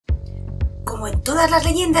Como en todas las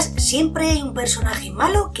leyendas, siempre hay un personaje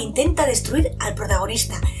malo que intenta destruir al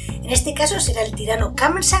protagonista. En este caso será el tirano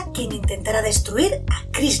Kamsa quien intentará destruir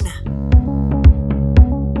a Krishna.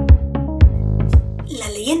 La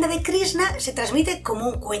leyenda de Krishna se transmite como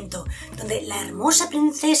un cuento, donde la hermosa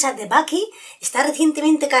princesa Devaki está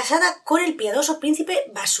recientemente casada con el piadoso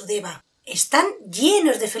príncipe Vasudeva. Están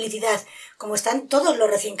llenos de felicidad, como están todos los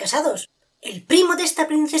recién casados. El primo de esta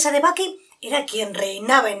princesa Devaki era quien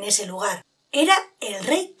reinaba en ese lugar. Era el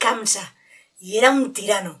rey Kamsa, y era un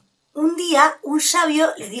tirano. Un día, un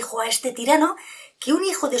sabio le dijo a este tirano que un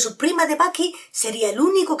hijo de su prima Devaki sería el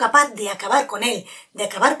único capaz de acabar con él, de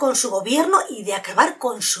acabar con su gobierno y de acabar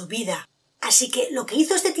con su vida. Así que lo que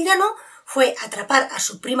hizo este tirano fue atrapar a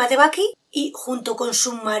su prima Devaki y, junto con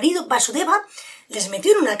su marido Vasudeva, les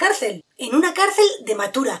metió en una cárcel de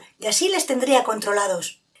Mathura, y así les tendría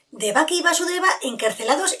controlados. Devaki y Vasudeva,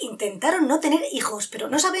 encarcelados, intentaron no tener hijos, pero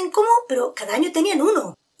no saben cómo, pero cada año tenían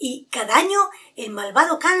uno. Y cada año el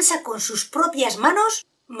malvado Kamsa con sus propias manos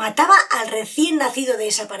mataba al recién nacido de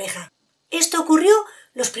esa pareja. Esto ocurrió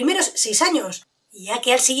los primeros 6 años, ya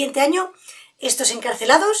que al siguiente año estos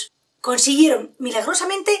encarcelados consiguieron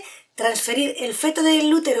milagrosamente transferir el feto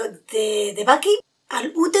del útero de Devaki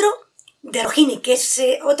al útero de Rohini, que es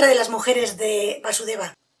otra de las mujeres de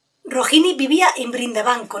Vasudeva. Rohini vivía en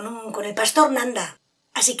Vrindavan con el pastor Nanda,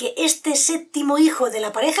 así que este 7º hijo de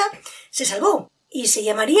la pareja se salvó y se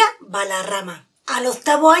llamaría Balarama. Al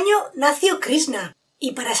 8º año nació Krishna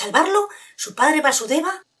y para salvarlo su padre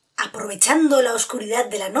Vasudeva, aprovechando la oscuridad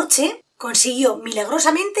de la noche, consiguió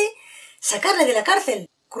milagrosamente sacarle de la cárcel.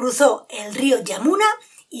 Cruzó el río Yamuna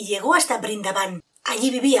y llegó hasta Vrindavan.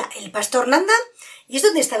 Allí vivía el pastor Nanda y es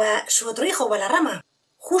donde estaba su otro hijo Balarama.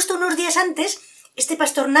 Justo unos días antes, este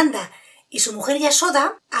pastor Nanda y su mujer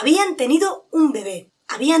Yasoda habían tenido un bebé,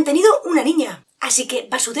 habían tenido una niña. Así que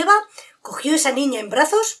Vasudeva cogió esa niña en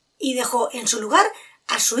brazos y dejó en su lugar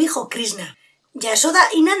a su hijo Krishna. Yasoda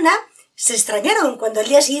y Nanda se extrañaron cuando al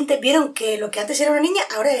día siguiente vieron que lo que antes era una niña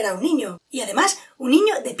ahora era un niño. Y además un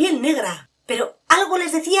niño de piel negra. Pero algo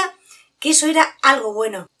les decía que eso era algo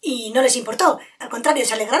bueno. Y no les importó, al contrario,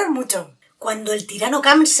 se alegraron mucho. Cuando el tirano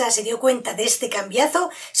Kamsa se dio cuenta de este cambiazo,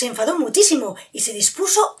 se enfadó muchísimo y se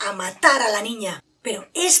dispuso a matar a la niña. Pero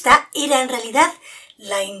esta era en realidad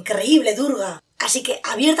la increíble Durga. Así que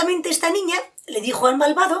abiertamente esta niña le dijo al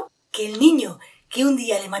malvado que el niño que un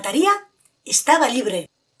día le mataría estaba libre.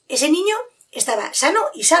 Ese niño estaba sano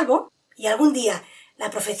y salvo y algún día la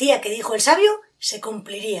profecía que dijo el sabio se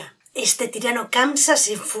cumpliría. Este tirano Kamsa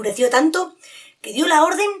se enfureció tanto que dio la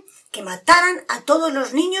orden que mataran a todos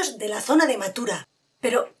los niños de la zona de Mathura.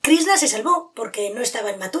 Pero Krishna se salvó porque no estaba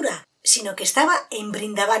en Mathura, sino que estaba en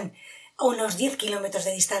Vrindavan, a unos 10 kilómetros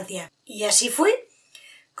de distancia. Y así fue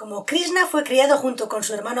como Krishna fue criado junto con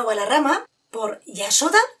su hermano Balarama por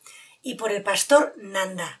Yasoda y por el pastor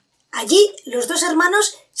Nanda. Allí los dos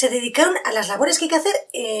hermanos se dedicaron a las labores que hay que hacer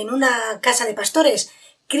en una casa de pastores.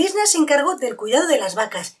 Krishna se encargó del cuidado de las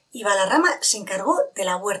vacas y Balarama se encargó de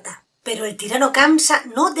la huerta. Pero el tirano Kamsa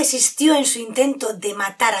no desistió en su intento de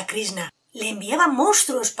matar a Krishna. Le enviaba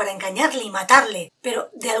monstruos para engañarle y matarle, pero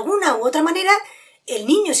de alguna u otra manera el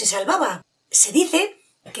niño se salvaba. Se dice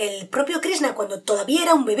que el propio Krishna, cuando todavía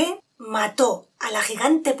era un bebé, mató a la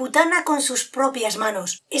gigante Putana con sus propias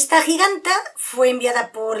manos. Esta giganta fue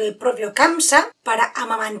enviada por el propio Kamsa para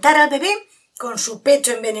amamantar al bebé con su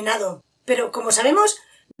pecho envenenado. Pero como sabemos,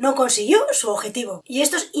 no consiguió su objetivo. Y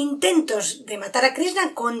estos intentos de matar a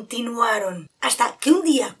Krishna continuaron. Hasta que un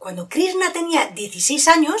día, cuando Krishna tenía 16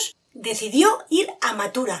 años, decidió ir a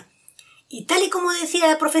Mathura. Y tal y como decía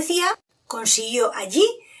la profecía, consiguió allí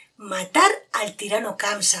matar al tirano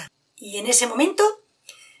Kamsa. Y en ese momento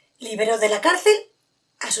liberó de la cárcel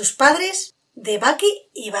a sus padres Devaki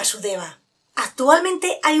y Vasudeva.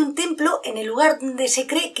 Actualmente hay un templo en el lugar donde se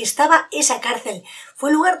cree que estaba esa cárcel. Fue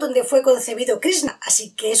el lugar donde fue concebido Krishna,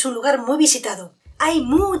 así que es un lugar muy visitado. Hay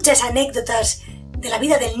muchas anécdotas de la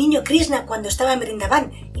vida del niño Krishna cuando estaba en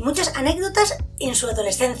Vrindavan y muchas anécdotas en su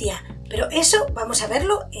adolescencia, pero eso vamos a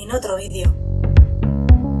verlo en otro vídeo.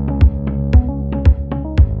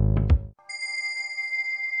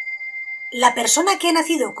 La persona que ha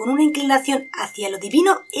nacido con una inclinación hacia lo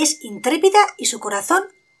divino es intrépida y su corazón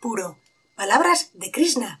puro. Palabras de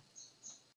Krishna.